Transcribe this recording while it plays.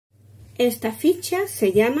Esta ficha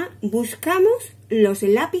se llama Buscamos los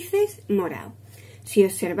lápices morados. Si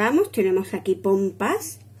observamos, tenemos aquí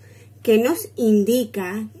pompas que nos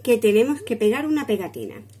indica que tenemos que pegar una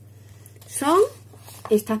pegatina. Son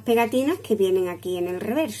estas pegatinas que vienen aquí en el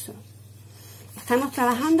reverso. Estamos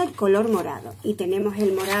trabajando el color morado y tenemos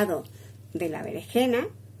el morado de la berenjena,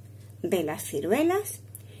 de las ciruelas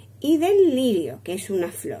y del lirio, que es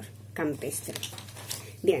una flor campestre.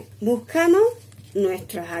 Bien, buscamos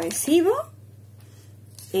nuestros adhesivos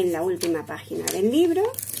en la última página del libro.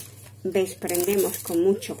 Desprendemos con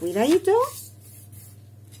mucho cuidadito.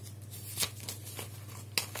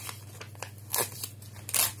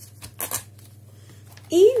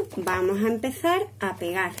 Y vamos a empezar a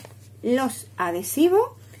pegar los adhesivos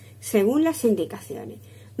según las indicaciones.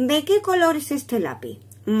 ¿De qué color es este lápiz?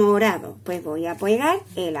 Morado. Pues voy a pegar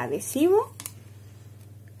el adhesivo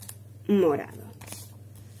morado.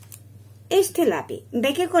 Este lápiz,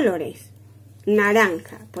 ¿de qué color es?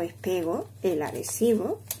 Naranja. Pues pego el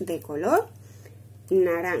adhesivo de color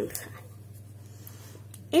naranja.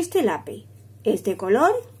 Este lápiz es de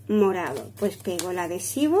color morado. Pues pego el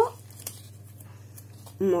adhesivo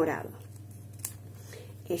morado.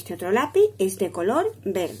 Este otro lápiz es de color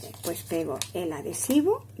verde. Pues pego el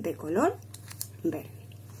adhesivo de color verde.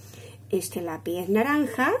 Este lápiz es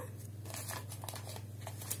naranja.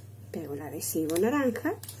 Pego el adhesivo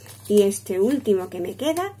naranja. Y este último que me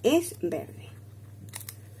queda es verde.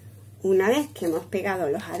 Una vez que hemos pegado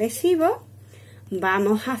los adhesivos,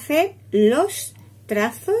 vamos a hacer los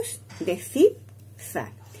trazos de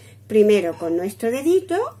zig-zag. Primero con nuestro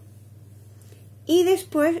dedito y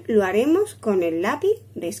después lo haremos con el lápiz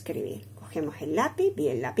de escribir. Cogemos el lápiz,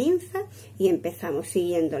 bien la pinza y empezamos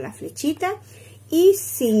siguiendo la flechita y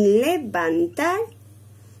sin levantar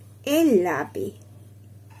el lápiz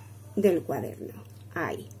del cuaderno.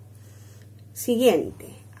 Ahí. Siguiente,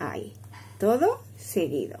 ahí, todo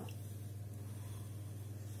seguido.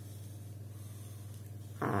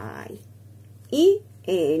 Ahí. Y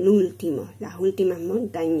el último, las últimas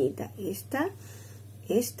montañitas, esta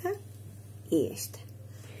y esta.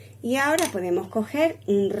 Y ahora podemos coger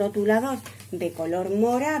un rotulador de color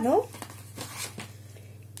morado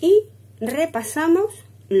y repasamos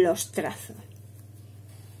los trazos.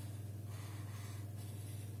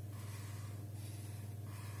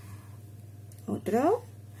 Otro.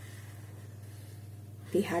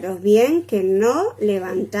 Fijaros bien que no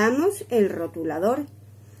levantamos el rotulador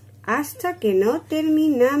hasta que no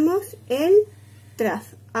terminamos el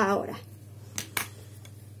trazo. Ahora.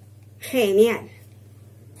 Genial.